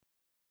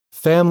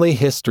Family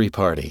History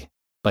Party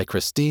by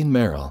Christine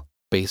Merrill,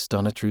 based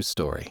on a true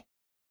story.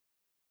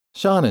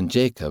 Sean and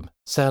Jacob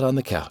sat on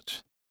the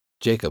couch.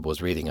 Jacob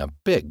was reading a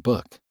big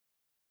book.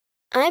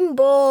 I'm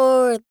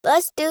bored.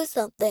 Let's do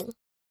something.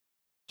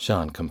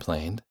 Sean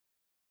complained.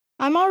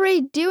 I'm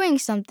already doing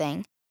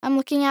something. I'm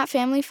looking at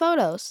family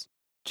photos.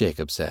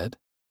 Jacob said.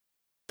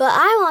 But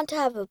I want to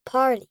have a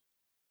party.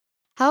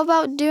 How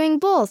about doing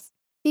both?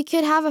 We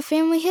could have a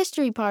family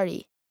history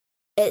party.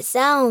 It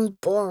sounds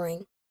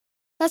boring.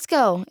 Let's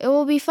go. It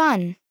will be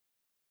fun.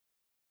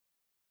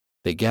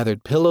 They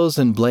gathered pillows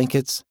and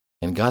blankets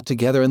and got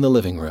together in the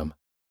living room.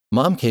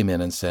 Mom came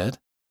in and said,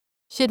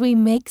 "Should we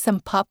make some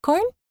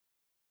popcorn?"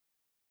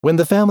 When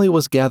the family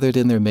was gathered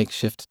in their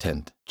makeshift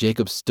tent,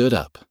 Jacob stood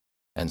up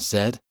and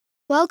said,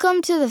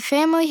 Welcome to the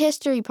family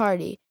history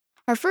party.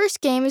 Our first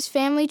game is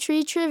family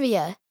tree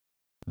trivia.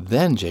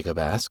 Then Jacob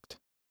asked,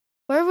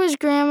 Where was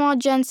Grandma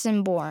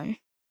Jensen born?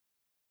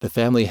 The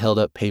family held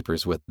up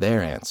papers with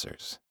their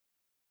answers.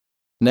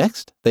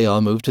 Next, they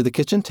all moved to the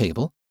kitchen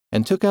table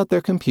and took out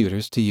their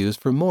computers to use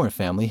for more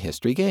family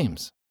history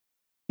games.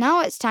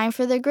 Now it's time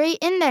for the Great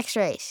Index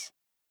Race.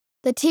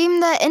 The team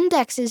that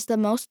indexes the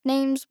most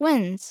names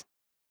wins.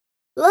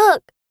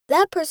 Look,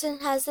 that person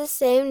has the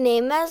same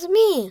name as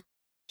me.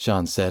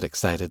 Sean said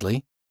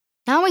excitedly.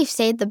 Now we've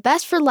saved the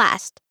best for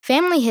last.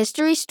 Family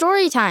history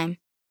story time.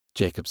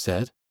 Jacob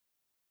said.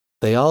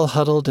 They all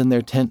huddled in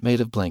their tent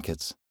made of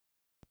blankets,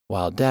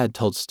 while Dad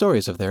told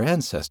stories of their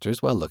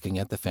ancestors while looking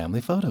at the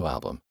family photo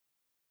album.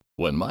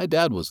 When my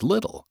dad was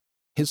little,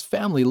 his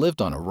family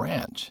lived on a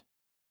ranch.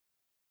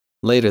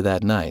 Later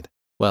that night,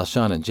 while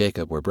Sean and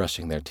Jacob were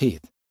brushing their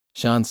teeth,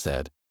 Sean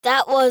said,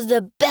 That was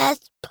the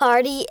best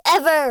party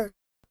ever.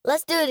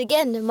 Let's do it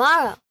again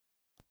tomorrow.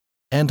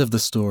 End of the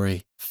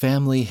story,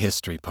 Family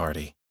History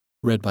Party,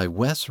 read by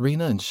Wes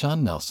Rena and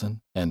Sean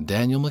Nelson and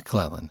Daniel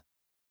McClellan.